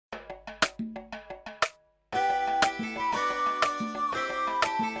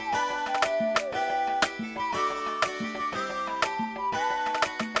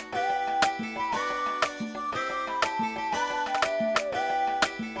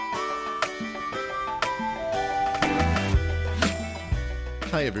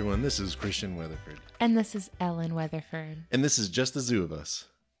Hi everyone, this is Christian Weatherford. And this is Ellen Weatherford. And this is Just the Zoo of Us,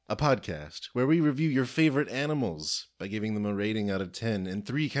 a podcast where we review your favorite animals by giving them a rating out of 10 in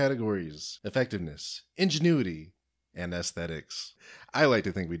 3 categories: effectiveness, ingenuity, and aesthetics. I like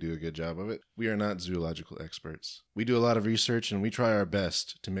to think we do a good job of it. We are not zoological experts. We do a lot of research and we try our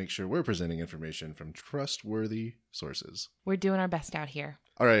best to make sure we're presenting information from trustworthy sources. We're doing our best out here.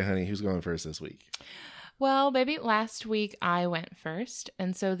 All right, honey, who's going first this week? Well, baby, last week I went first,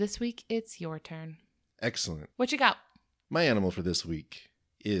 and so this week it's your turn. Excellent. What you got? My animal for this week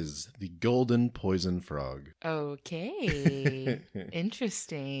is the golden poison frog. Okay.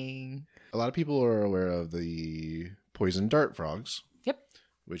 Interesting. A lot of people are aware of the poison dart frogs. Yep.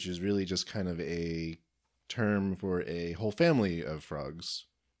 Which is really just kind of a term for a whole family of frogs.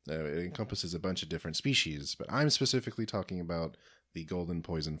 It encompasses a bunch of different species, but I'm specifically talking about the golden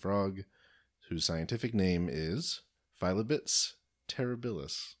poison frog, whose scientific name is Phyllobates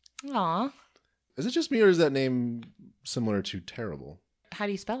terribilis. Aw. Is it just me, or is that name similar to terrible? How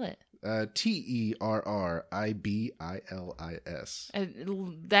do you spell it? Terribilis.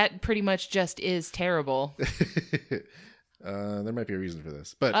 That pretty much just is terrible. There might be a reason for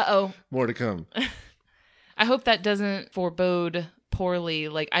this, but more to come. I hope that doesn't forebode poorly.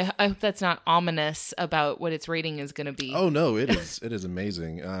 Like, I hope that's not ominous about what its rating is going to be. Oh, no, it is. It is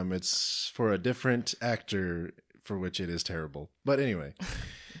amazing. It's for a different actor for which it is terrible. But anyway,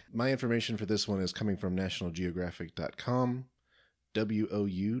 my information for this one is coming from nationalgeographic.com,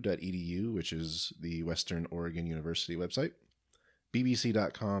 WOU.edu, which is the Western Oregon University website,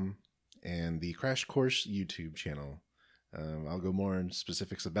 BBC.com, and the Crash Course YouTube channel. I'll go more in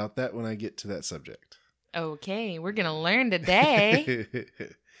specifics about that when I get to that subject. Okay, we're going to learn today.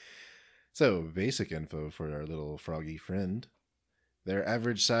 So, basic info for our little froggy friend. Their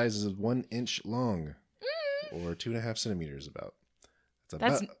average size is 1 inch long, or 2.5 centimeters about.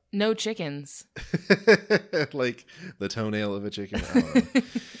 That's no chickens. Like the toenail of a chicken. I don't know.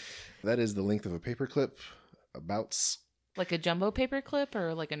 That is the length of a paperclip, about. Like a jumbo paperclip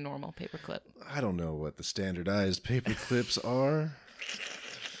or like a normal paperclip? I don't know what the standardized paperclips are.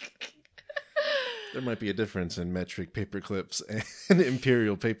 There might be a difference in metric paperclips and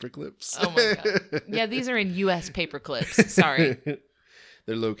imperial paperclips. Oh my God. Yeah, these are in U.S. paperclips. Sorry.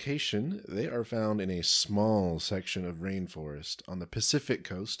 Their location, they are found in a small section of rainforest on the Pacific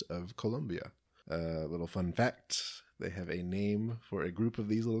coast of Colombia. Little fun fact, they have a name for a group of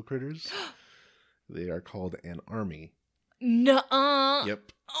these little critters. They are called an army. Nuh-uh.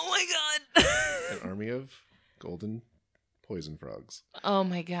 Yep. Oh my God. An army of golden poison frogs. Oh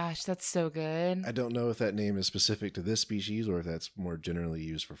my gosh, that's so good. I don't know if that name is specific to this species or if that's more generally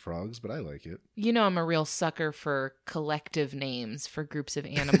used for frogs, but I like it. You know I'm a real sucker for collective names for groups of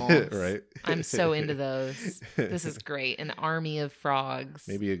animals. Right. I'm so into those. This is great. An army of frogs.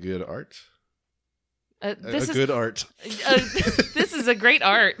 Maybe a good art? Good art. This is a great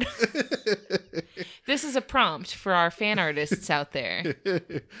art. This is a prompt for our fan artists out there.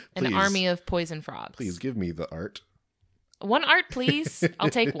 An army of poison frogs. Please give me the art. One art, please. I'll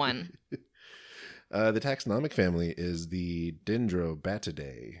take one. The taxonomic family is the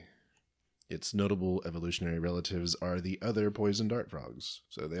Dendrobatidae. Its notable evolutionary relatives are the other poison dart frogs,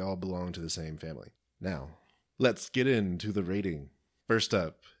 so they all belong to the same family. Now, let's get into the rating. First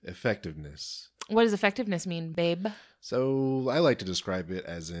up, effectiveness. What does effectiveness mean, babe? So I like to describe it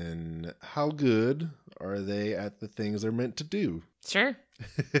as in, how good are they at the things they're meant to do? Sure.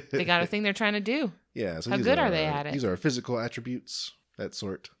 They got a thing they're trying to do. Yeah. So how good are they at it? These are physical attributes, that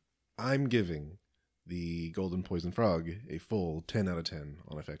sort. I'm giving the golden poison frog a full 10 out of 10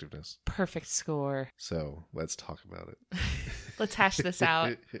 on effectiveness. Perfect score. So let's talk about it. Let's hash this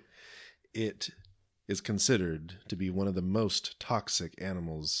out. It is considered to be one of the most toxic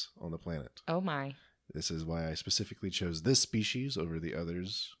animals on the planet. Oh my. This is why I specifically chose this species over the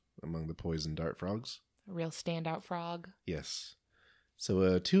others among the poison dart frogs. A real standout frog. Yes. So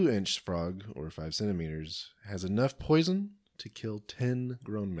a 2-inch frog, or 5 centimeters, has enough poison to kill 10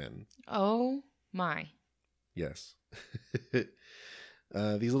 grown men. Oh my. Yes.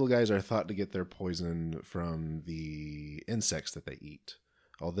 These little guys are thought to get their poison from the insects that they eat,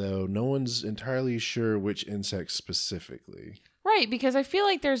 although no one's entirely sure which insects specifically. Right, because I feel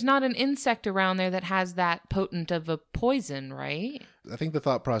like there's not an insect around there that has that potent of a poison, right? I think the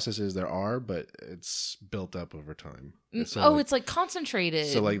thought process is there are, but it's built up over time. So it's like concentrated.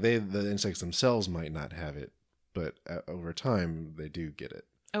 So like the insects themselves might not have it, but over time they do get it.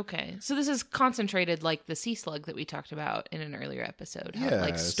 Okay, so this is concentrated like the sea slug that we talked about in an earlier episode. How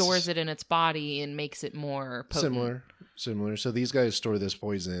it stores it in its body and makes it more potent. Similar. So these guys store this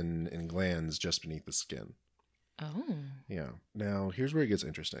poison in glands just beneath the skin. Oh. Yeah. Now, here's where it gets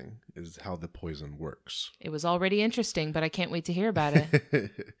interesting, is how the poison works. It was already interesting, but I can't wait to hear about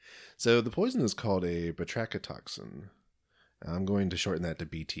it. So the poison is called a batrachotoxin. I'm going to shorten that to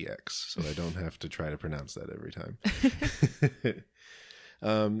BTX, so I don't have to try to pronounce that every time.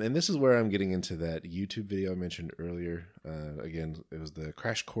 And this is where I'm getting into that YouTube video I mentioned earlier. Again, it was the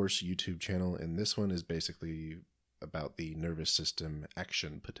Crash Course YouTube channel, and this one is basically about the nervous system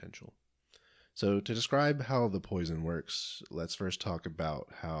action potential. So to describe how the poison works, let's first talk about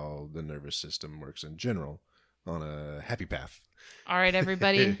how the nervous system works in general on a happy path. All right,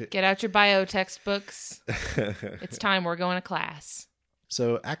 everybody, get out your bio textbooks. It's time. We're going to class.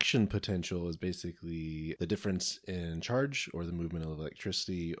 So action potential is basically the difference in charge or the movement of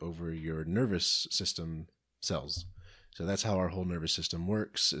electricity over your nervous system cells. So that's how our whole nervous system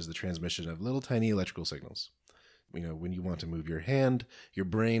works, is the transmission of little tiny electrical signals. When you want to move your hand, your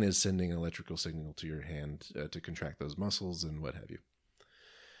brain is sending an electrical signal to your hand to contract those muscles and what have you.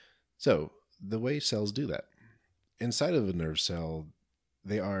 So the way cells do that. Inside of a nerve cell,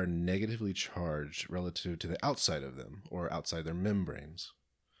 they are negatively charged relative to the outside of them or outside their membranes.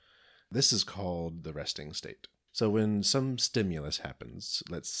 This is called the resting state. So when some stimulus happens,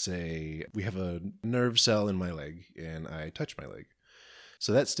 let's say we have a nerve cell in my leg and I touch my leg.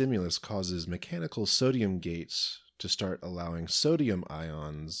 So that stimulus causes mechanical sodium gates to start allowing sodium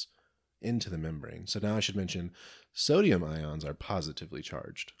ions into the membrane. So now I should mention sodium ions are positively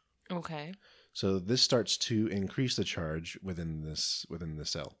charged. Okay. So this starts to increase the charge within the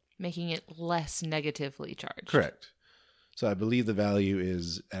cell, making it less negatively charged. Correct. So I believe the value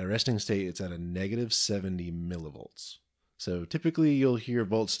is at a resting state, it's at a negative 70 millivolts. So typically you'll hear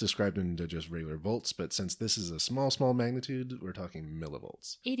volts described into just regular volts, but since this is a small magnitude, we're talking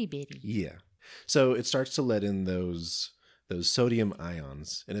millivolts. Itty bitty. Yeah. So it starts to let in those sodium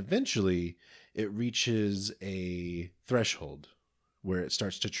ions, and eventually it reaches a threshold where it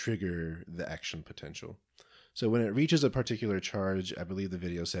starts to trigger the action potential. So when it reaches a particular charge, I believe the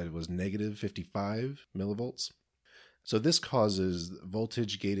video said it was negative 55 millivolts. So this causes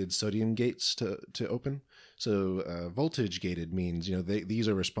voltage-gated sodium gates to open. So voltage-gated means, these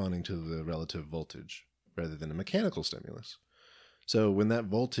are responding to the relative voltage rather than a mechanical stimulus. So when that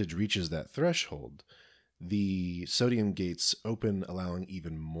voltage reaches that threshold, the sodium gates open, allowing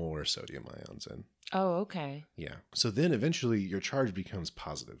even more sodium ions in. Oh, okay. Yeah. So then eventually your charge becomes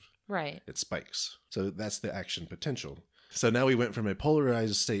positive. Right. It spikes. So that's the action potential. So now we went from a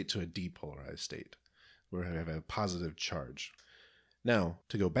polarized state to a depolarized state, where we have a positive charge. Now,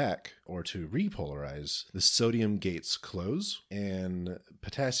 to go back or to repolarize, the sodium gates close and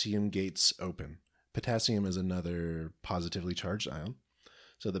potassium gates open. Potassium is another positively charged ion.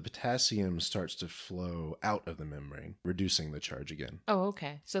 So the potassium starts to flow out of the membrane, reducing the charge again. Oh,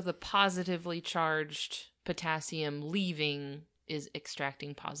 okay. So the positively charged potassium leaving is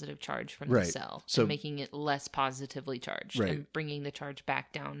extracting positive charge from the cell, and making it less positively charged, and bringing the charge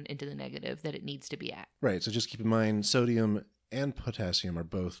back down into the negative that it needs to be at. Right. So just keep in mind, sodium and potassium are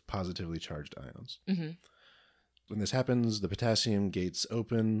both positively charged ions. Mm-hmm. When this happens, the potassium gates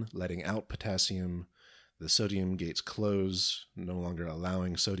open, letting out potassium. The sodium gates close, no longer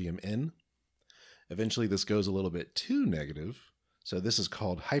allowing sodium in. Eventually, this goes a little bit too negative. So this is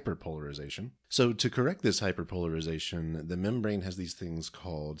called hyperpolarization. So to correct this hyperpolarization, the membrane has these things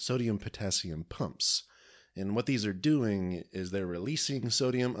called sodium-potassium pumps. And what these are doing is they're releasing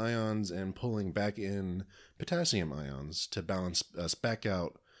sodium ions and pulling back in potassium ions to balance us back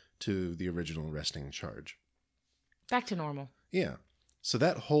out to the original resting charge. Back to normal. Yeah. So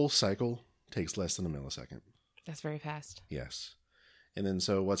that whole cycle takes less than a millisecond. That's very fast. Yes. And then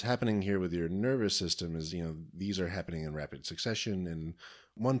so what's happening here with your nervous system is, these are happening in rapid succession, and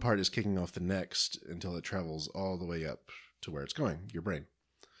one part is kicking off the next until it travels all the way up to where it's going, your brain.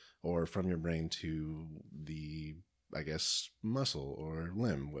 Or from your brain to the, muscle or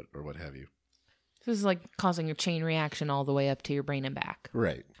limb or what have you. This is like causing a chain reaction all the way up to your brain and back.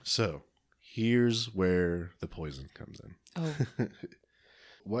 Right. So here's where the poison comes in. Oh.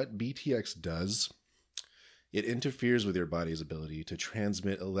 What BTX does, it interferes with your body's ability to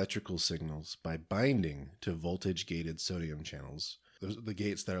transmit electrical signals by binding to voltage-gated sodium channels. Those are the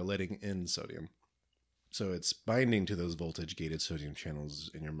gates that are letting in sodium. So it's binding to those voltage-gated sodium channels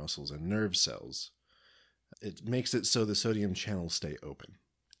in your muscles and nerve cells. It makes it so the sodium channels stay open.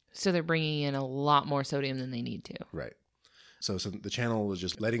 So they're bringing in a lot more sodium than they need to. Right. So the channel is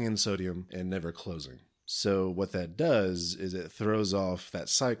just letting in sodium and never closing. So what that does is it throws off that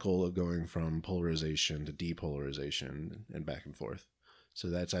cycle of going from polarization to depolarization and back and forth. So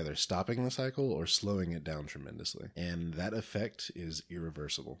that's either stopping the cycle or slowing it down tremendously. And that effect is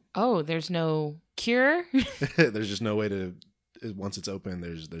irreversible. Oh, there's no cure? There's just no way to, once it's open,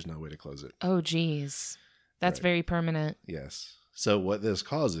 there's no way to close it. Oh, geez. That's right. Very permanent. Yes. So what this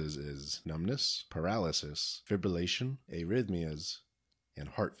causes is numbness, paralysis, fibrillation, arrhythmias, and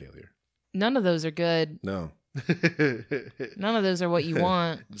heart failure. None of those are good. No. None of those are what you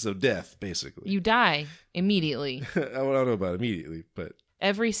want. So death, basically. You die immediately. I don't know about immediately, but...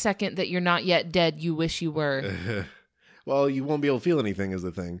 Every second that you're not yet dead, you wish you were. Well, you won't be able to feel anything is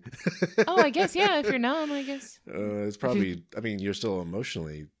the thing. Oh, I guess, yeah. If you're numb, I guess. It's probably... I mean, you're still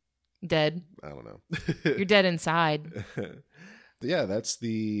emotionally... Dead. I don't know. You're dead inside. Yeah, that's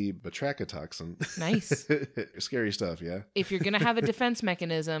the batrachotoxin. Nice. Scary stuff, yeah? If you're going to have a defense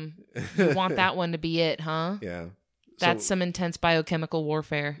mechanism, you want that one to be it, huh? Yeah. That's some intense biochemical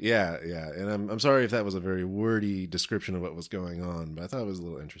warfare. Yeah. And I'm sorry if that was a very wordy description of what was going on, but I thought it was a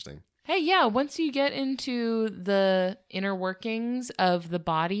little interesting. Hey, yeah, once you get into the inner workings of the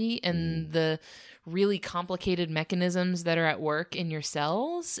body and the really complicated mechanisms that are at work in your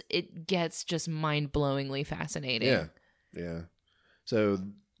cells, it gets just mind-blowingly fascinating. Yeah. So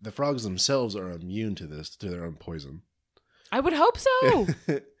the frogs themselves are immune to this, to their own poison. I would hope so.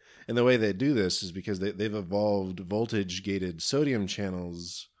 And the way they do this is because they've evolved voltage-gated sodium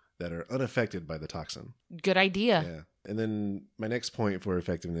channels that are unaffected by the toxin. Good idea. Yeah. And then my next point for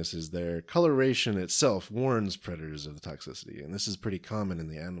effectiveness is their coloration itself warns predators of the toxicity. And this is pretty common in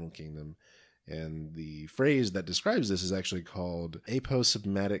the animal kingdom. And the phrase that describes this is actually called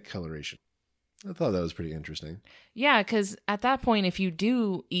aposematic coloration. I thought that was pretty interesting. Yeah, because at that point, if you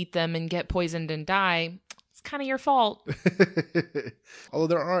do eat them and get poisoned and die, it's kind of your fault. Although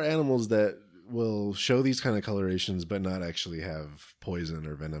there are animals that will show these kind of colorations but not actually have poison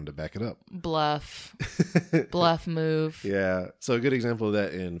or venom to back it up. Bluff move. Yeah. So a good example of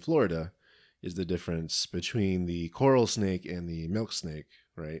that in Florida is the difference between the coral snake and the milk snake,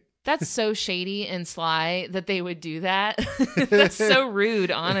 right? That's so shady and sly that they would do that. That's so rude,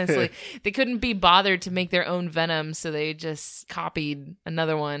 honestly. They couldn't be bothered to make their own venom, so they just copied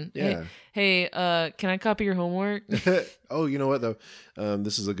another one. Yeah. Hey, can I copy your homework? Oh, you know what, though?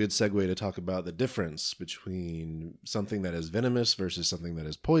 This is a good segue to talk about the difference between something that is venomous versus something that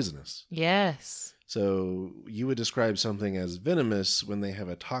is poisonous. Yes. So you would describe something as venomous when they have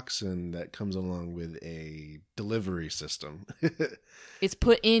a toxin that comes along with a delivery system. It's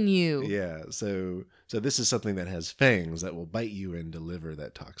put in you. Yeah. So this is something that has fangs that will bite you and deliver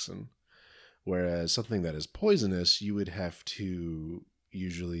that toxin. Whereas something that is poisonous, you would have to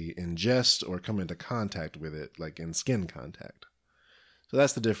usually ingest or come into contact with it, like in skin contact. So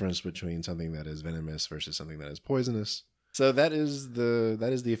that's the difference between something that is venomous versus something that is poisonous. So that is the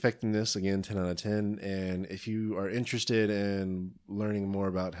effectiveness, again, 10 out of 10. And if you are interested in learning more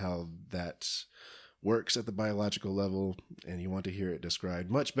about how that works at the biological level and you want to hear it described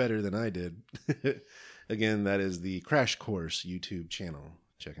much better than I did, again, that is the Crash Course YouTube channel.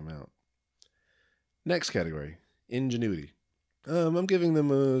 Check them out. Next category, ingenuity. I'm giving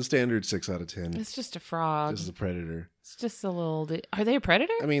them a standard 6 out of 10. It's just a frog. This is a predator. It's just a little... Are they a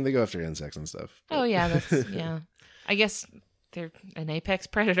predator? I mean, they go after insects and stuff. But... Oh, yeah. That's yeah. I guess they're an apex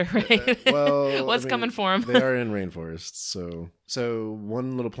predator, right? Well, what's coming for them? They are in rainforests. So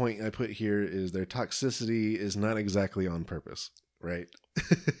one little point I put here is their toxicity is not exactly on purpose, right?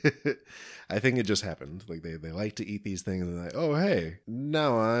 I think it just happened. Like they like to eat these things and they're like, oh, hey,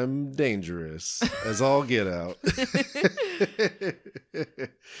 now I'm dangerous as all get out.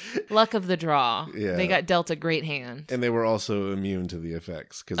 Luck of the draw. Yeah. They got dealt a great hand. And they were also immune to the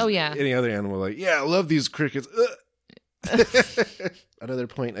effects. Oh, yeah. Any other animal like, yeah, I love these crickets. Another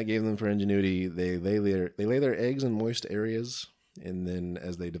point I gave them for ingenuity, they lay their eggs in moist areas, and then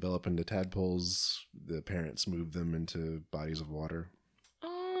as they develop into tadpoles, the parents move them into bodies of water.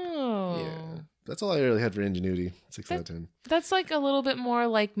 Oh. Yeah. That's all I really had for ingenuity. 6 out of 10. That's like a little bit more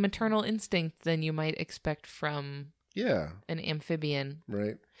like maternal instinct than you might expect from an amphibian.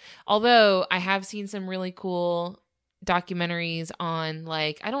 Right. Although I have seen some really cool documentaries on,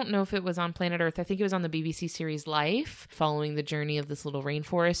 like, I don't know if it was on Planet Earth. I think it was on the BBC series Life, following the journey of this little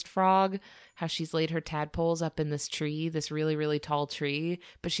rainforest frog, how she's laid her tadpoles up in this tree, this really, really tall tree,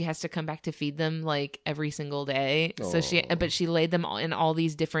 but she has to come back to feed them like every single day. Aww. But she laid them in all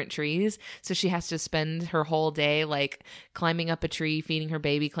these different trees. So she has to spend her whole day like climbing up a tree, feeding her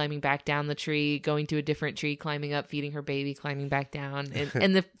baby, climbing back down the tree, going to a different tree, climbing up, feeding her baby, climbing back down.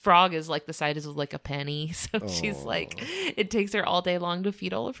 And the frog is like the size of like a penny. So she's like, it takes her all day long to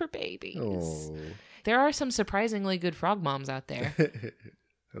feed all of her babies. Aww. There are some surprisingly good frog moms out there.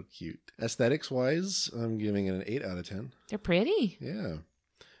 How cute. Aesthetics-wise, I'm giving it an 8 out of 10. They're pretty. Yeah.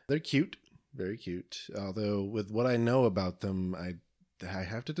 They're cute. Very cute. Although, with what I know about them, I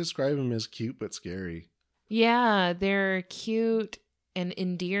have to describe them as cute but scary. Yeah, they're cute and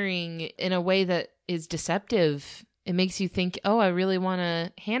endearing in a way that is deceptive. It makes you think, oh, I really want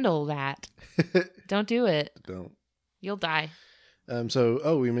to handle that. Don't do it. Don't. You'll die.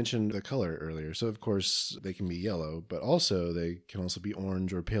 We mentioned the color earlier. So, of course, they can be yellow, but also they can also be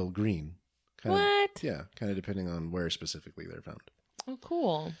orange or pale green. What? Yeah, kind of depending on where specifically they're found. Oh,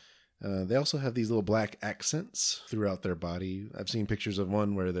 cool. They also have these little black accents throughout their body. I've seen pictures of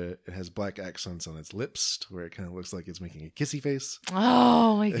one where it has black accents on its lips, where it kind of looks like it's making a kissy face.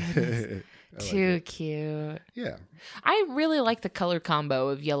 Oh my goodness. Too cute. Yeah. I really like the color combo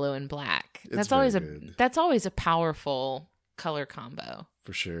of yellow and black. That's always a powerful color combo.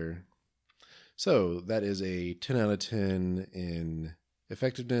 For sure. So that is a 10 out of 10 in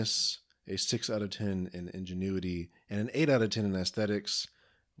effectiveness, a 6 out of 10 in ingenuity, and an 8 out of 10 in aesthetics,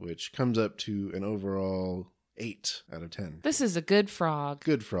 which comes up to an overall 8 out of 10. This is a good frog.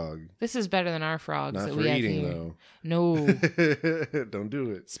 Good frog. This is better than our frogs Not that for we have eating, here. though. No. Don't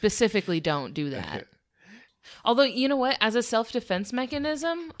do it. Specifically, don't do that. Although, you know what? As a self-defense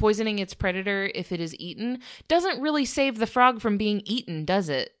mechanism, poisoning its predator if it is eaten doesn't really save the frog from being eaten, does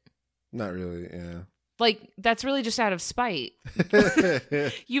it? Not really, yeah. Like, that's really just out of spite.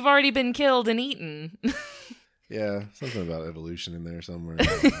 You've already been killed and eaten. Yeah, something about evolution in there somewhere.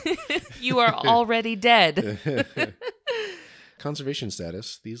 You are already dead. Conservation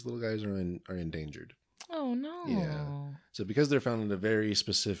status, these little guys are endangered. Oh, no. Yeah. So because they're found in a very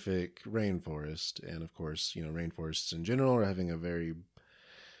specific rainforest, and of course, rainforests in general are having a very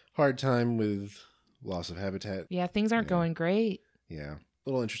hard time with loss of habitat. Yeah, things aren't going great. Yeah.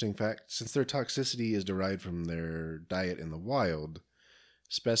 Little interesting fact, since their toxicity is derived from their diet in the wild,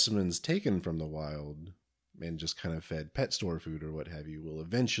 specimens taken from the wild and just kind of fed pet store food or what have you will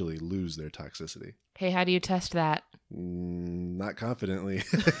eventually lose their toxicity. Hey, how do you test that? Not confidently.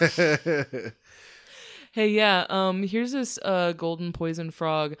 Hey, yeah, here's this golden poison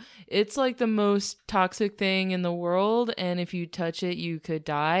frog. It's like the most toxic thing in the world, and if you touch it, you could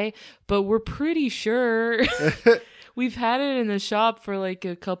die. But we're pretty sure. We've had it in the shop for like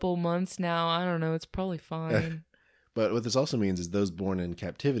a couple months now. I don't know. It's probably fine. But what this also means is those born in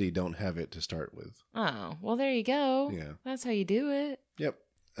captivity don't have it to start with. Oh, well, there you go. Yeah. That's how you do it. Yep.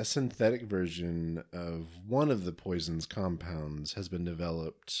 A synthetic version of one of the poison's compounds has been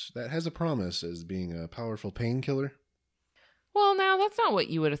developed that has a promise as being a powerful painkiller. Well, now that's not what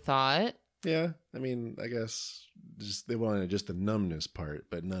you would have thought. Yeah, I mean, I guess they wanted just the numbness part,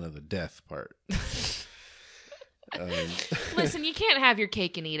 but none of the death part. Listen, you can't have your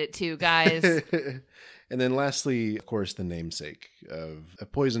cake and eat it too, guys. And then lastly, of course, the namesake of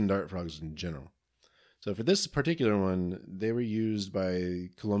poison dart frogs in general. So for this particular one, they were used by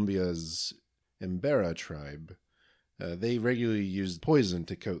Colombia's Embera tribe. They regularly used poison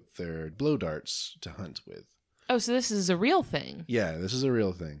to coat their blow darts to hunt with. Oh, so this is a real thing. Yeah, this is a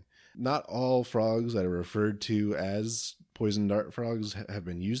real thing. Not all frogs that are referred to as poison dart frogs have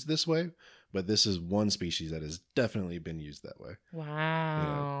been used this way, but this is one species that has definitely been used that way.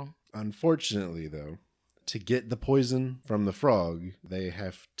 Wow. Unfortunately, though, to get the poison from the frog, they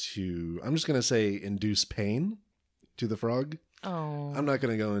have to, I'm just going to say, induce pain to the frog. Oh. I'm not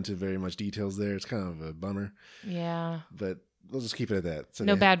going to go into very much details there. It's kind of a bummer. Yeah. But we'll just keep it at that. So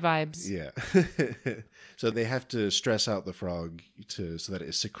no bad vibes. Yeah. So they have to stress out the frog so that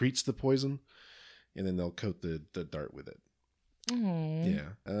it secretes the poison, and then they'll coat the dart with it. Oh.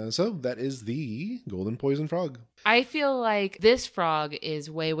 Yeah. So that is the golden poison frog. I feel like this frog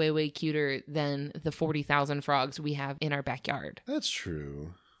is way, way, way cuter than the 40,000 frogs we have in our backyard. That's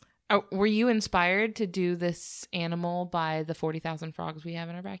true. Oh, were you inspired to do this animal by the 40,000 frogs we have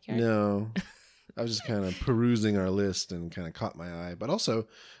in our backyard? No. I was just kind of perusing our list and kind of caught my eye. But also,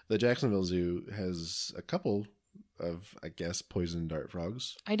 the Jacksonville Zoo has a couple of, I guess, poison dart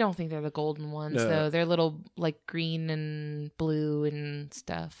frogs. I don't think they're the golden ones, though. They're little, like, green and blue and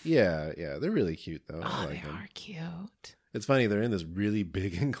stuff. Yeah. They're really cute, though. Oh, they are cute. It's funny, they're in this really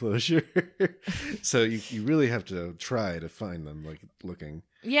big enclosure. So you really have to try to find them, like, looking.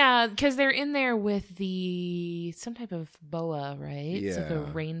 Yeah, because they're in there with some type of boa, right? Yeah. It's like a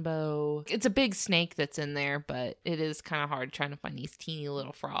rainbow. It's a big snake that's in there, but it is kind of hard trying to find these teeny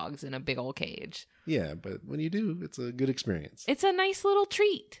little frogs in a big old cage. Yeah, but when you do, it's a good experience. It's a nice little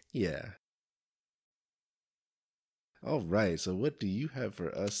treat. Yeah. All right, so what do you have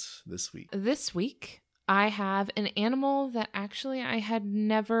for us this week? This week, I have an animal that actually I had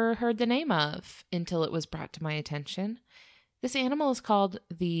never heard the name of until it was brought to my attention. This animal is called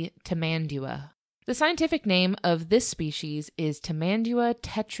the Tamandua. The scientific name of this species is Tamandua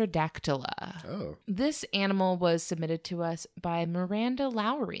tetradactyla. Oh. This animal was submitted to us by Miranda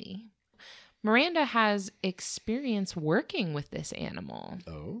Lowry. Miranda has experience working with this animal.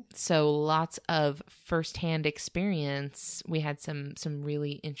 Oh. So lots of firsthand experience. We had some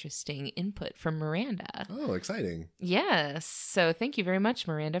really interesting input from Miranda. Oh, exciting. Yes. So thank you very much,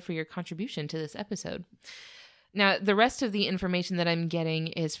 Miranda, for your contribution to this episode. Now, the rest of the information that I'm getting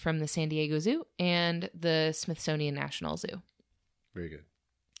is from the San Diego Zoo and the Smithsonian National Zoo. Very good.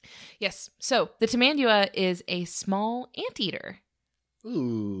 Yes. So the Tamandua is a small anteater.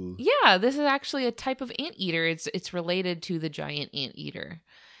 Ooh. Yeah, this is actually a type of anteater. It's related to the giant anteater.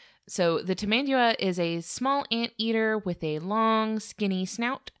 So the Tamandua is a small anteater with a long, skinny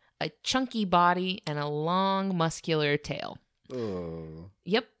snout, a chunky body, and a long, muscular tail. Oh.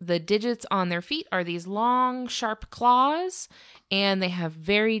 Yep, the digits on their feet are these long, sharp claws, and they have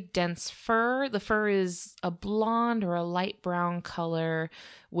very dense fur. The fur is a blonde or a light brown color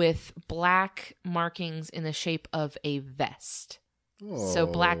with black markings in the shape of a vest. Oh. So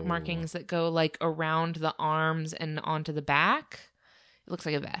black markings that go like around the arms and onto the back. It looks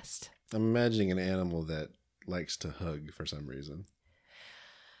like a vest. I'm imagining an animal that likes to hug for some reason.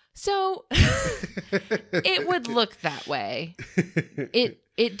 So it would look that way.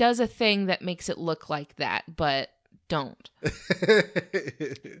 It does a thing that makes it look like that, but don't.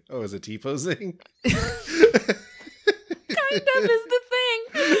 Oh, is it T-posing? Kind of is the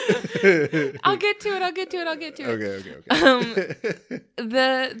thing. I'll get to it. Okay.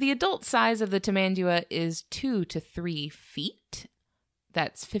 The adult size of the Tamandua is 2 to 3 feet.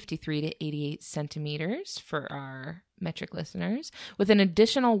 That's 53 to 88 centimeters for our metric listeners, with an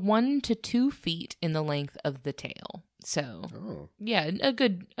additional 1 to 2 feet in the length of the tail. So, yeah, a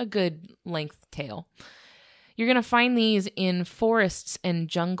good length tail. You're going to find these in forests and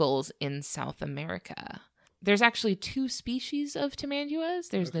jungles in South America. There's actually 2 species of Tamanduas.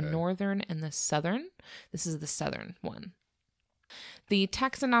 There's the northern and the southern. This is the southern one. The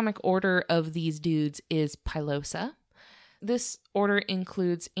taxonomic order of these dudes is Pilosa. This order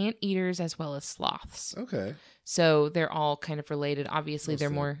includes anteaters as well as sloths. Okay. So they're all kind of related. Obviously,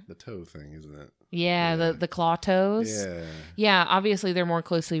 they're more... The toe thing, isn't it? Yeah, the claw toes. Yeah. Yeah, obviously they're more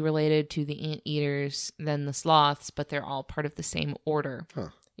closely related to the anteaters than the sloths, but they're all part of the same order. Huh.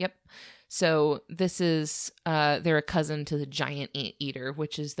 Yep. So this is... they're a cousin to the giant anteater,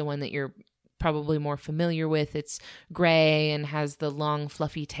 which is the one that you're probably more familiar with. It's gray and has the long,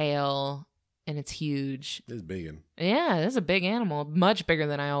 fluffy tail... And it's huge. It's big. Yeah, it's a big animal. Much bigger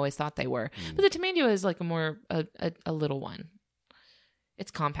than I always thought they were. But the Tamandua is like a little one.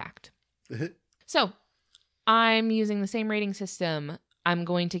 It's compact. So, I'm using the same rating system. I'm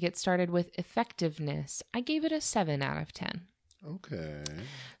going to get started with effectiveness. I gave it a 7 out of 10. Okay.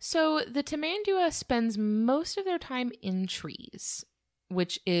 So, the Tamandua spends most of their time in trees,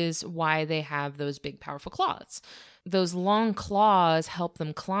 which is why they have those big, powerful claws. Those long claws help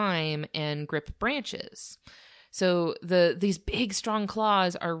them climb and grip branches. So these big, strong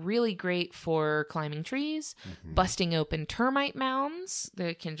claws are really great for climbing trees, busting open termite mounds.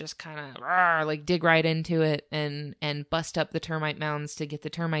 They can just kind of like dig right into it and bust up the termite mounds to get the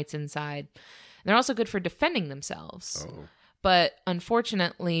termites inside. And they're also good for defending themselves. Oh. But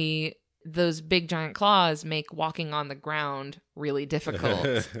unfortunately, those big giant claws make walking on the ground really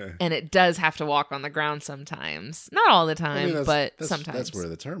difficult. And it does have to walk on the ground sometimes. Not all the time, but sometimes. That's where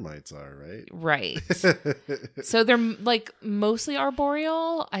the termites are, right? Right. So they're like mostly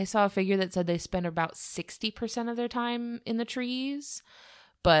arboreal. I saw a figure that said they spend about 60% of their time in the trees,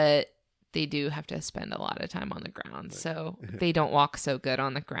 but they do have to spend a lot of time on the ground. So they don't walk so good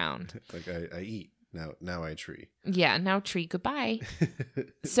on the ground. Like I eat. Now I tree. Yeah, now tree, goodbye.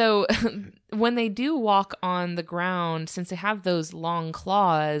 So when they do walk on the ground, since they have those long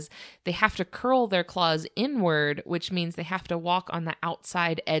claws, they have to curl their claws inward, which means they have to walk on the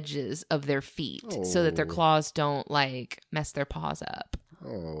outside edges of their feet so that their claws don't like mess their paws up.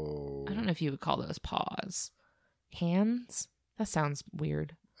 Oh. I don't know if you would call those paws. Hands? That sounds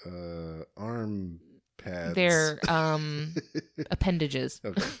weird. Arm pads. They're appendages.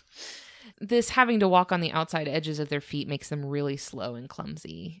 Okay. This having to walk on the outside edges of their feet makes them really slow and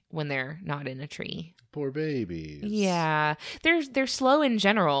clumsy when they're not in a tree. Poor babies. Yeah. They're slow in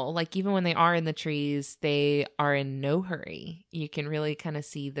general. Like even when they are in the trees, they are in no hurry. You can really kind of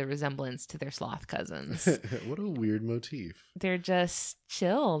see the resemblance to their sloth cousins. What a weird motif. They're just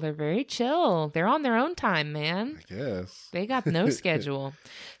chill. They're very chill. They're on their own time, man. I guess. They got no schedule.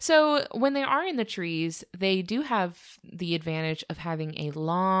 So when they are in the trees, they do have the advantage of having a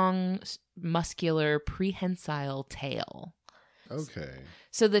long, muscular, prehensile tail. Okay.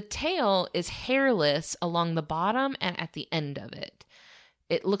 So the tail is hairless along the bottom and at the end of it.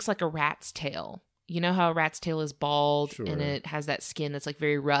 It looks like a rat's tail. You know how a rat's tail is bald and it has that skin that's like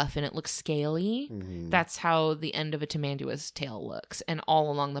very rough and it looks scaly? Mm-hmm. That's how the end of a tamandua's tail looks, and all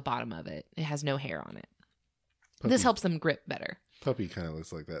along the bottom of it. It has no hair on it. Puppy. This helps them grip better. Puppy kind of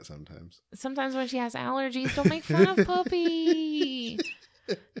looks like that sometimes. Sometimes when she has allergies, don't make fun of Puppy.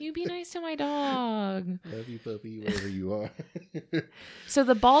 You be nice to my dog. Love you, Puppy, wherever you are. So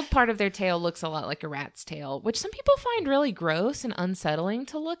the bald part of their tail looks a lot like a rat's tail, which some people find really gross and unsettling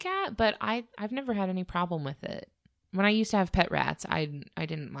to look at, but I've never had any problem with it. When I used to have pet rats, I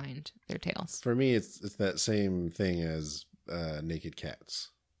didn't mind their tails. For me, it's that same thing as naked cats.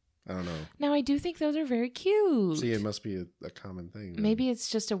 I don't know. Now, I do think those are very cute. See, it must be a common thing. Then. Maybe it's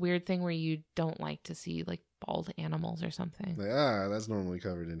just a weird thing where you don't like to see, like, bald animals or something. Like, that's normally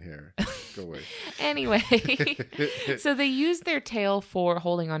covered in hair. Go away. Anyway, so they use their tail for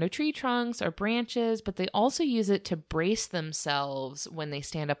holding onto tree trunks or branches, but they also use it to brace themselves when they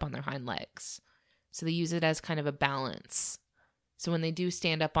stand up on their hind legs. So they use it as kind of a balance. So when they do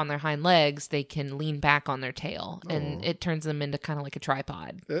stand up on their hind legs, they can lean back on their tail, and it turns them into kind of like a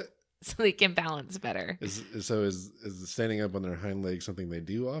tripod. So they can balance better. Is standing up on their hind legs something they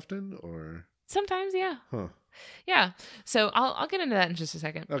do often, or sometimes? Yeah. Huh. Yeah. So I'll get into that in just a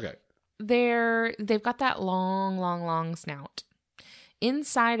second. Okay. They've got that long snout.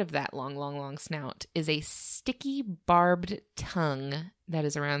 Inside of that long snout is a sticky, barbed tongue that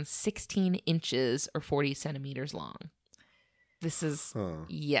is around 16 inches or 40 centimeters long. This is,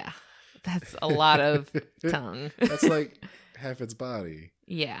 that's a lot of tongue. That's like half its body.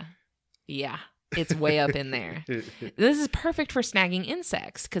 Yeah. It's way up in there. This is perfect for snagging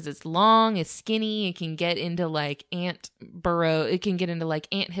insects because it's long, it's skinny. It can get into like ant burrow. It can get into like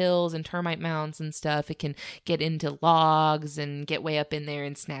ant hills and termite mounds and stuff. It can get into logs and get way up in there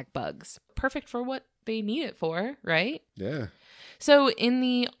and snag bugs. Perfect for what they need it for, right? Yeah. So in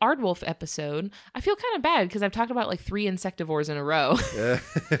the Aardwolf episode, I feel kind of bad because I've talked about like 3 insectivores in a row.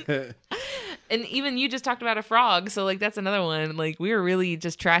 Yeah. And even you just talked about a frog. So like that's another one. Like we were really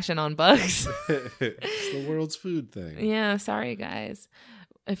just trashing on bugs. It's the world's food thing. Yeah. Sorry, guys.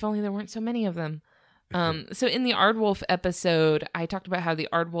 If only there weren't so many of them. So in the Aardwolf episode, I talked about how the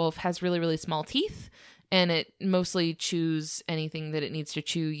Aardwolf has really, really small teeth. And it mostly chews anything that it needs to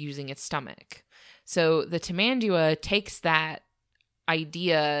chew using its stomach. So the Tamandua takes that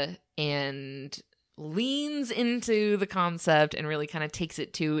idea and leans into the concept and really kind of takes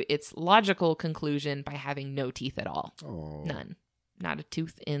it to its logical conclusion by having no teeth at all. Aww. None. Not a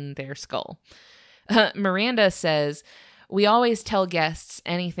tooth in their skull. Miranda says, "We always tell guests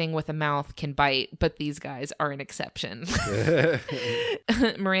anything with a mouth can bite, but these guys are an exception."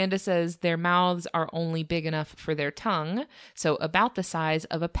 Miranda says their mouths are only big enough for their tongue, so about the size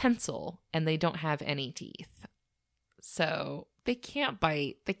of a pencil, and they don't have any teeth. So they can't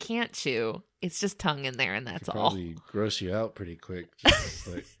bite, they can't chew. It's just tongue in there, and that's all. Probably gross you out pretty quick. Just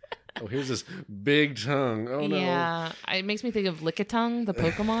like, oh, here's this big tongue. Oh no. Yeah, it makes me think of Lickitung, the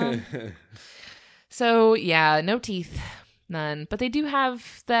Pokemon. So yeah, no teeth, none. But they do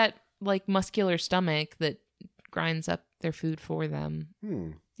have that like muscular stomach that grinds up their food for them.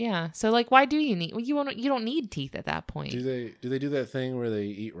 Yeah. So like, why do you need? Well, you don't need teeth at that point. Do they do that thing where they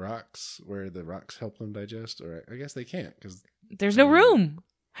eat rocks, where the rocks help them digest? Or I guess they can't because there's no room.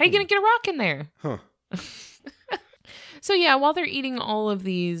 How are you gonna get a rock in there? Huh. So yeah, while they're eating all of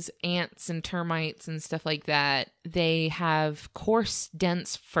these ants and termites and stuff like that, they have coarse,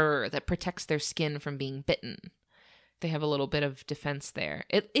 dense fur that protects their skin from being bitten. They have a little bit of defense there.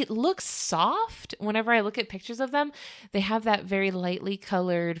 It looks soft. Whenever I look at pictures of them, they have that very lightly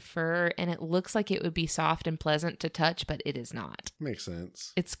colored fur, and it looks like it would be soft and pleasant to touch, but it is not. Makes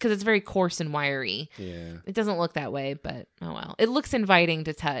sense. It's because it's very coarse and wiry. Yeah. It doesn't look that way, but oh well. It looks inviting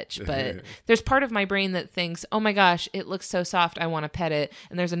to touch, but there's part of my brain that thinks, oh my gosh, it looks so soft, I want to pet it.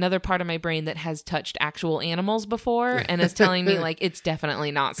 And there's another part of my brain that has touched actual animals before and is telling me like, it's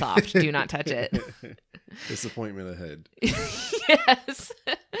definitely not soft. Do not touch it. Disappointment ahead. Yes.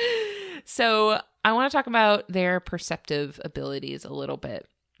 So I want to talk about their perceptive abilities a little bit.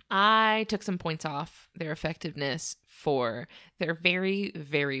 I took some points off their effectiveness for their very,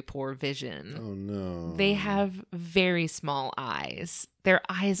 very poor vision. Oh, no. They have very small eyes. Their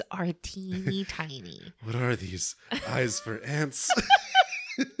eyes are teeny tiny. What are these? Eyes for ants?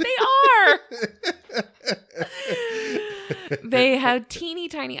 They are. They have teeny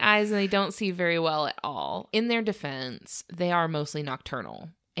tiny eyes and they don't see very well at all. In their defense, they are mostly nocturnal.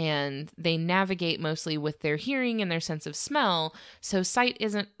 and they navigate mostly with their hearing and their sense of smell, so sight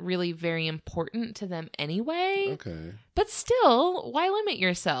isn't really very important to them anyway. Okay. But still, why limit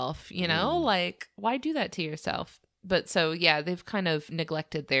yourself, you know? Like, why do that to yourself? But so, yeah, they've kind of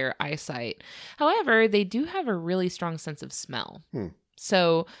neglected their eyesight. However, they do have a really strong sense of smell.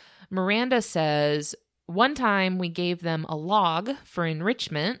 So Miranda says, one time we gave them a log for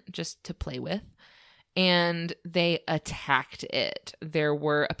enrichment, just to play with, and they attacked it. There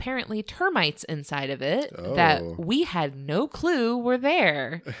were apparently termites inside of it that we had no clue were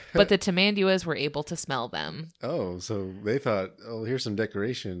there, but the Tamanduas were able to smell them. Oh, so they thought, oh, here's some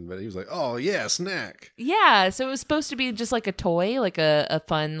decoration, but he was like, oh, yeah, snack. Yeah, so it was supposed to be just like a toy, like a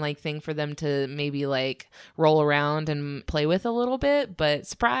fun like thing for them to maybe like roll around and play with a little bit, but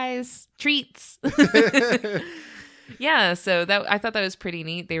surprise, treats. Yeah, so I thought that was pretty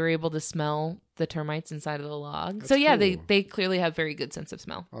neat. They were able to smell the termites inside of the log. That's so yeah, cool. They clearly have very good sense of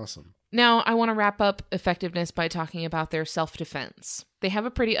smell. Awesome. Now, I want to wrap up effectiveness by talking about their self-defense. They have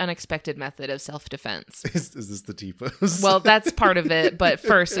a pretty unexpected method of self-defense. Is this the TPOs? Well, that's part of it, but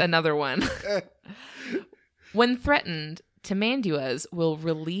first, another one. When threatened, Tamanduas will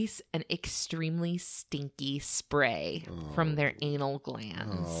release an extremely stinky spray from their anal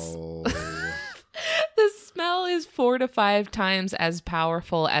glands. Oh. The smell is 4 to 5 times as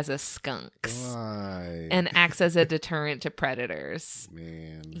powerful as a skunk's. Why? And acts as a deterrent to predators.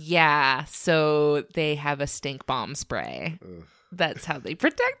 Man. Yeah, so they have a stink bomb spray. Ugh. That's how they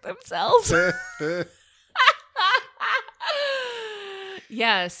protect themselves.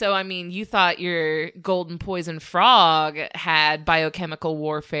 Yeah, so I mean, you thought your golden poison frog had biochemical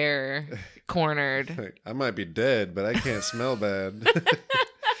warfare cornered. I might be dead, but I can't smell bad.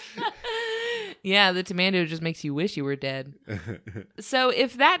 Yeah, the Tamandua just makes you wish you were dead. So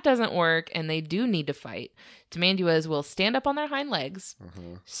if that doesn't work and they do need to fight, Tamanduas will stand up on their hind legs,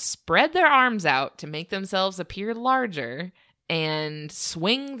 spread their arms out to make themselves appear larger, and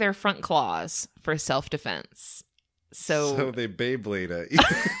swing their front claws for self-defense. So they Beyblade at you.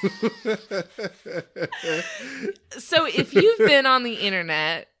 So if you've been on the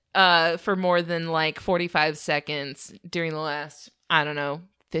internet for more than like 45 seconds during the last, I don't know,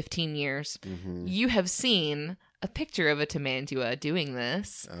 15 years, you have seen a picture of a Tamandua doing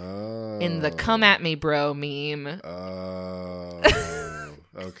this in the "Come at me, bro" meme.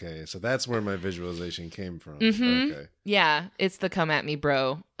 Okay, so that's where my visualization came from. Okay, yeah, it's the "Come at me,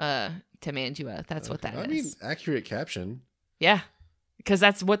 bro" Tamandua. That's what that is. I mean, accurate caption. Yeah, because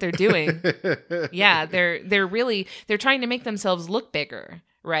that's what they're doing. Yeah, they're trying to make themselves look bigger,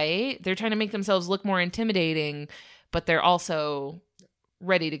 right? They're trying to make themselves look more intimidating, but they're also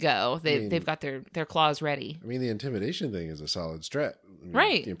ready to go. They've got their claws ready. I mean, the intimidation thing is a solid strat. I mean,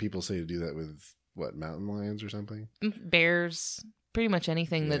 right. You know, people say to do that with, what, mountain lions or something? Bears, pretty much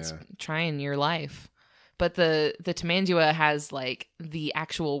anything that's trying your life. But the Tamandua has, like, the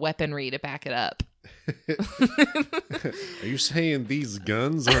actual weaponry to back it up. Are you saying these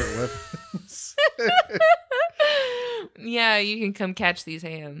guns aren't weapons? Yeah, you can come catch these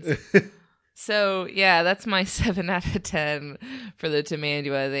hands. So, yeah, that's my 7 out of 10 for the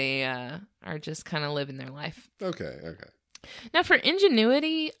Tamandua. They are just kind of living their life. Okay. Now, for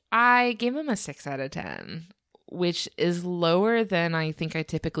ingenuity, I gave them a 6 out of 10, which is lower than I think I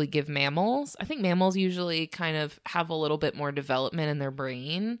typically give mammals. I think mammals usually kind of have a little bit more development in their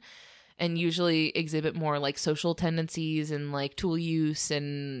brain and usually exhibit more like social tendencies and like tool use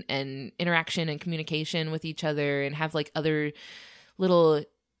and interaction and communication with each other and have like other little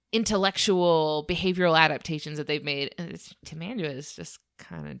intellectual behavioral adaptations that they've made. And Tamandua is just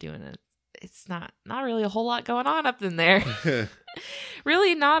kind of doing it. It's not really a whole lot going on up in there.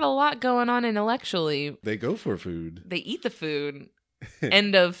 Really not a lot going on intellectually. They go for food. They eat the food.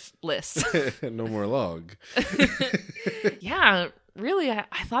 End of list. No more log. Yeah, really,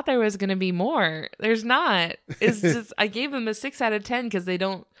 I thought there was going to be more. There's not. It's just, I gave them a 6 out of 10 because they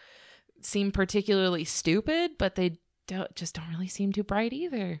don't seem particularly stupid, but they don't really seem too bright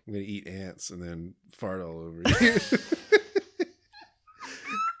either. I'm going to eat ants and then fart all over you.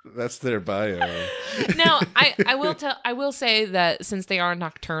 That's their bio. Now, I will say that since they are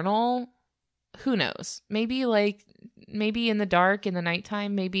nocturnal, who knows? Maybe in the dark, in the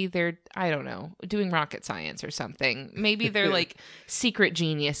nighttime, maybe they're, I don't know, doing rocket science or something. Maybe they're like secret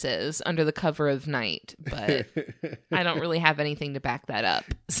geniuses under the cover of night, but I don't really have anything to back that up.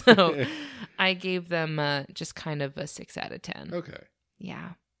 So I gave them just kind of a 6 out of 10. Okay.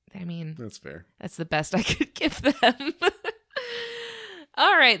 Yeah. I mean, that's fair. That's the best I could give them.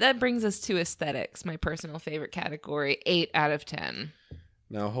 All right. That brings us to aesthetics, my personal favorite category. 8 out of 10.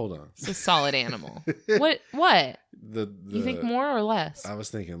 Now hold on. It's a solid animal. What? You think more or less? I was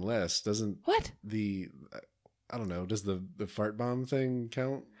thinking less. Doesn't what? I don't know. Does the fart bomb thing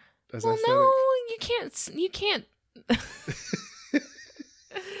count as aesthetic? No, you can't.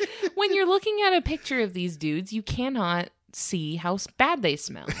 When you're looking at a picture of these dudes, you cannot see how bad they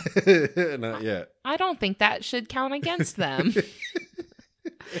smell. Not yet. I don't think that should count against them.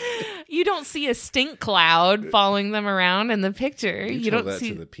 You don't see a stink cloud following them around in the picture. You don't see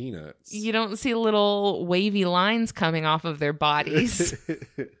to the peanuts. You don't see little wavy lines coming off of their bodies.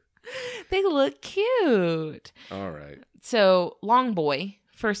 They look cute. All right. So, long boy,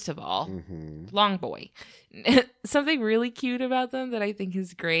 first of all. Mm-hmm. Long boy. Something really cute about them that I think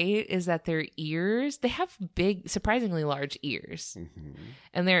is great is that their ears, they have big, surprisingly large ears. Mm-hmm.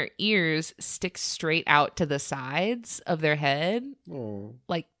 And their ears stick straight out to the sides of their head. Oh.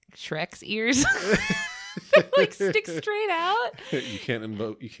 Like Shrek's ears. Like stick straight out. You can't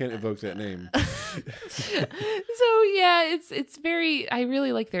evoke that name. So yeah, it's very, I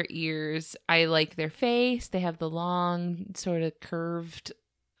really like their ears. I like their face. They have the long sort of curved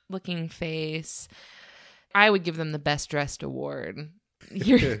looking face. I would give them the best dressed award.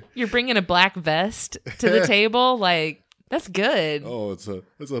 You're bringing a black vest to the table, like that's good. Oh, it's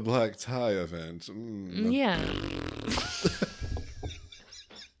a black tie event. Yeah.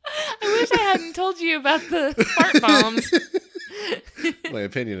 I wish I hadn't told you about the fart bombs. My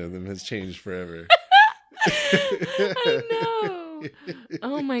opinion of them has changed forever. I know.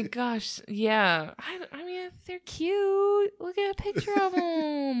 Oh my gosh. Yeah. I mean, they're cute. Look at a picture of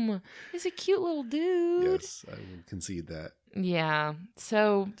him. He's a cute little dude. Yes, I would concede that. Yeah.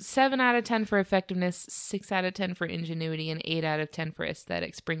 So 7 out of 10 for effectiveness, 6 out of 10 for ingenuity, and 8 out of 10 for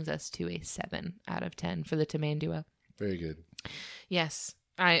aesthetics brings us to a 7 out of 10 for the Tamandua. Very good. Yes.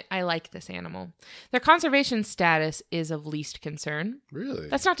 I like this animal. Their conservation status is of least concern. Really?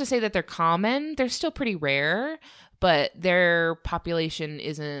 That's not to say that they're common. They're still pretty rare, but their population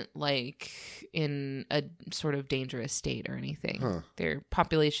isn't like in a sort of dangerous state or anything. Huh. Their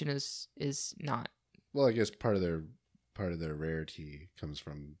population is not. Well, I guess part of their rarity comes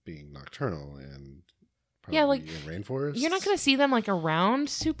from being nocturnal and probably in rainforests. You're not going to see them like around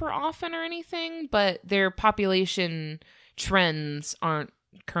super often or anything, but their population trends aren't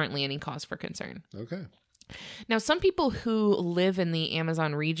currently any cause for concern. Okay. Now, some people who live in the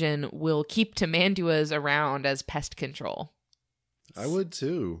Amazon region will keep tamanduas around as pest control. I would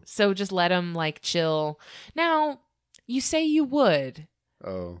too. So just let them like chill. Now, you say you would.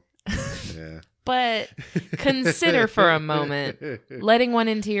 Oh, yeah. But consider for a moment letting one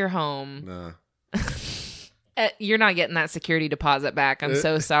into your home. Nah. You're not getting that security deposit back. I'm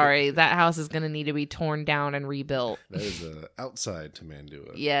so sorry. That house is going to need to be torn down and rebuilt. That is an outside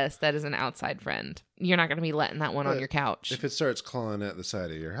Tamandua. Yes, that is an outside friend. You're not going to be letting that one on your couch. If it starts clawing at the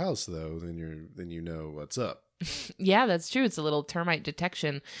side of your house, though, then you know what's up. Yeah, that's true. It's a little termite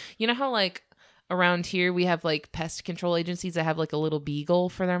detection. You know how like around here we have like pest control agencies that have like a little beagle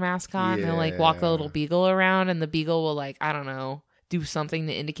for their mascot, and they'll like walk the little beagle around, and the beagle will like, I don't know, do something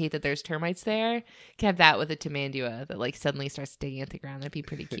to indicate that there's termites there. You can have that with a Tamandua that like suddenly starts digging at the ground. That'd be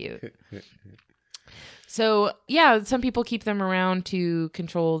pretty cute. So yeah, some people keep them around to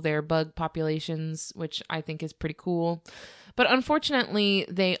control their bug populations, which I think is pretty cool. But unfortunately,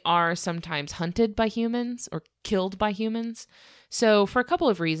 they are sometimes hunted by humans or killed by humans. So for a couple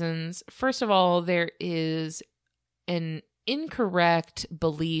of reasons. First of all, there is an incorrect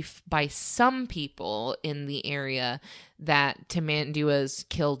belief by some people in the area that tamanduas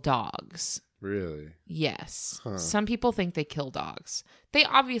kill dogs. Really? Yes. Huh. Some people think they kill dogs. They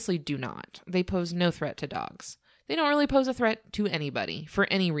obviously do not. They pose no threat to dogs. They don't really pose a threat to anybody for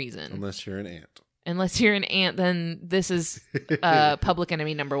any reason. Unless you're an ant. Unless you're an ant, then this is public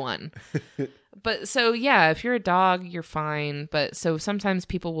enemy number one. But so, yeah, if you're a dog, you're fine. But so sometimes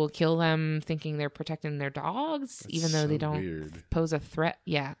people will kill them thinking they're protecting their dogs, That's even though so they don't weird. pose a threat.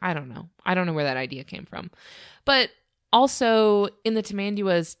 Yeah, I don't know. I don't know where that idea came from. But also in the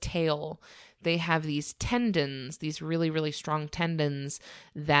tamandua's tail, they have these tendons, these really, really strong tendons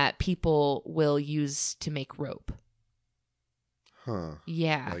that people will use to make rope. Huh.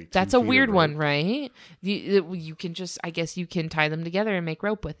 Yeah, like that's a weird one, right? You can just, I guess you can tie them together and make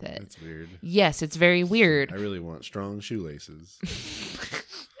rope with it. That's weird. Yes, it's very weird. I really want strong shoelaces.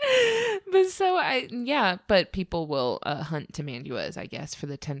 But people will hunt tamanduas, I guess, for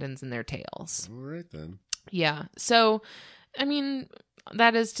the tendons in their tails. All right, then. Yeah. So, I mean,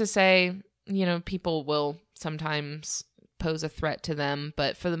 that is to say, people will sometimes pose a threat to them,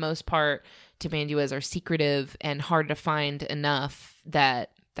 but for the most part, tamanduas are secretive and hard to find enough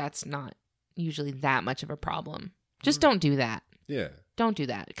that that's not usually that much of a problem. Just don't do that. Yeah. Don't do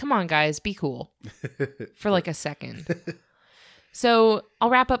that. Come on, guys. Be cool. For like a second. So I'll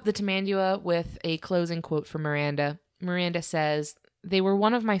wrap up the Tamandua with a closing quote from Miranda. Miranda says, "They were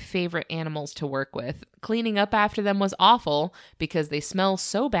one of my favorite animals to work with. Cleaning up after them was awful because they smell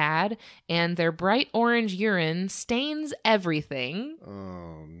so bad and their bright orange urine stains everything."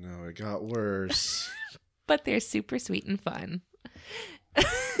 Oh, no, it got worse. "But they're super sweet and fun."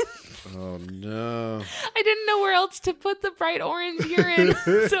 Oh, no. I didn't know where else to put the bright orange urine,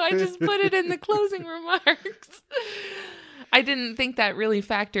 so I just put it in the closing remarks. I didn't think that really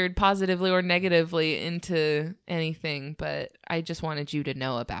factored positively or negatively into anything, but I just wanted you to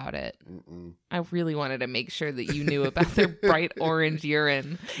know about it. I really wanted to make sure that you knew about their bright orange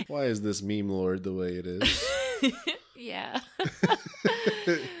urine. Why is this meme lord the way it is? Yeah.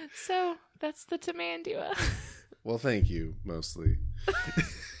 So that's the Tamandua. Well, thank you, mostly.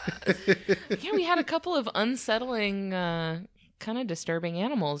 Yeah, we had a couple of unsettling, kind of disturbing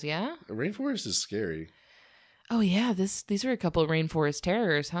animals, yeah? A rainforest is scary. Oh, yeah, these are a couple of rainforest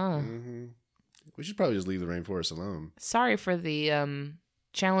terrors, huh? Mm-hmm. We should probably just leave the rainforest alone. Sorry for the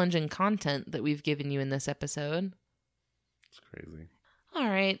challenging content that we've given you in this episode. It's crazy. All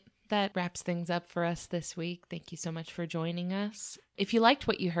right. That wraps things up for us this week. Thank you so much for joining us. If you liked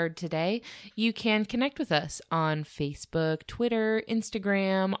what you heard today, you can connect with us on Facebook, Twitter,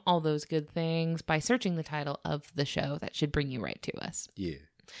 Instagram, all those good things by searching the title of the show. That should bring you right to us. Yeah.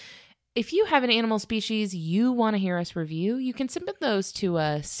 If you have an animal species you want to hear us review, you can submit those to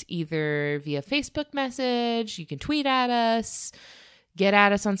us either via Facebook message, you can tweet at us, get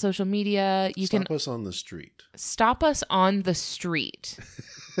at us on social media. Stop us on the street. Stop us on the street.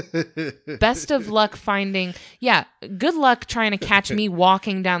 Best of luck finding... Yeah, good luck trying to catch me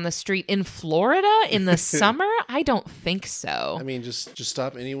walking down the street in Florida in the summer? I don't think so. I mean, just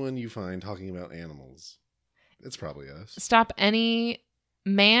stop anyone you find talking about animals. It's probably us. Stop any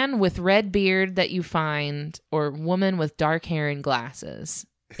man with red beard that you find or woman with dark hair and glasses.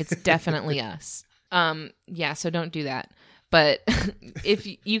 It's definitely us. Yeah, so don't do that. But if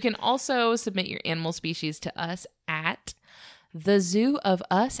you can also submit your animal species to us at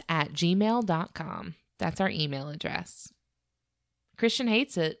thezooofus@gmail.com. That's our email address. Christian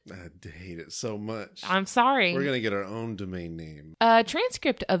hates it. I hate it so much. I'm sorry. We're going to get our own domain name. A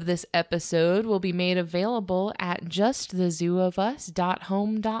transcript of this episode will be made available at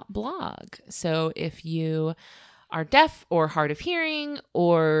justthezooofus.home.blog. So if you are deaf or hard of hearing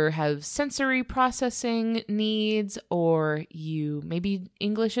or have sensory processing needs, or maybe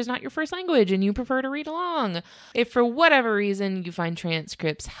English is not your first language and you prefer to read along, if for whatever reason you find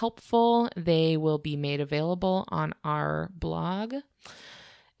transcripts helpful, they will be made available on our blog.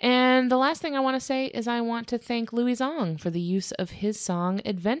 And the last thing I want to say is I want to thank Louis Zong for the use of his song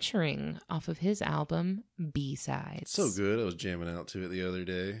Adventuring off of his album B-Sides. So good. I was jamming out to it the other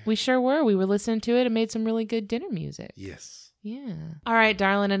day. We sure were. We were listening to it and made some really good dinner music. Yes. Yeah. All right,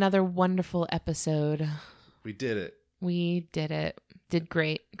 darling, another wonderful episode. We did it. We did it. Did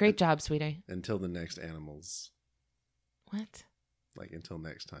great. Great job, sweetie. Until the next animals. What? Like until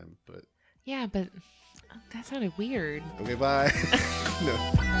next time, but... Yeah, but that sounded weird. Okay, bye. No.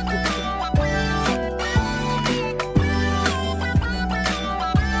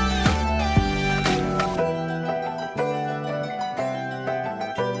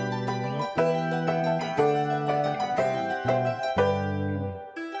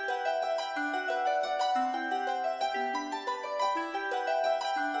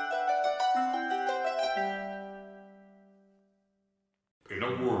 In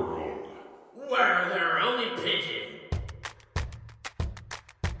a world where they're only pigeons.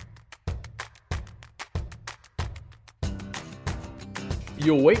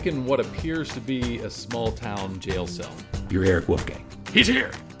 You awaken what appears to be a small-town jail cell. You're Eric Wolfgang. He's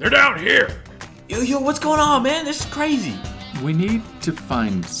here. They're down here. Yo, what's going on, man? This is crazy. We need to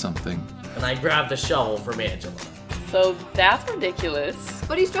find something. And I grabbed the shovel from Angela. So that's ridiculous.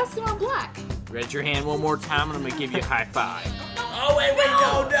 But he's dressed in all black. Raise your hand one more time and I'm gonna give you a high five. Oh, wait,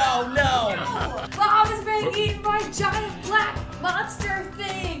 no. Bob is being eaten by a giant black monster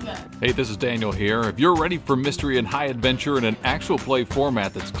thing. Hey, this is Daniel here. If you're ready for mystery and high adventure in an actual play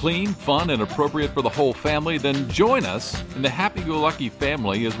format that's clean, fun, and appropriate for the whole family, then join us in the Happy-Go-Lucky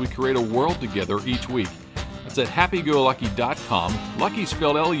family as we create a world together each week. It's at happygolucky.com, lucky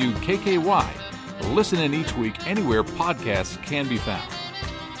spelled L-U-K-K-Y. Listen in each week anywhere podcasts can be found.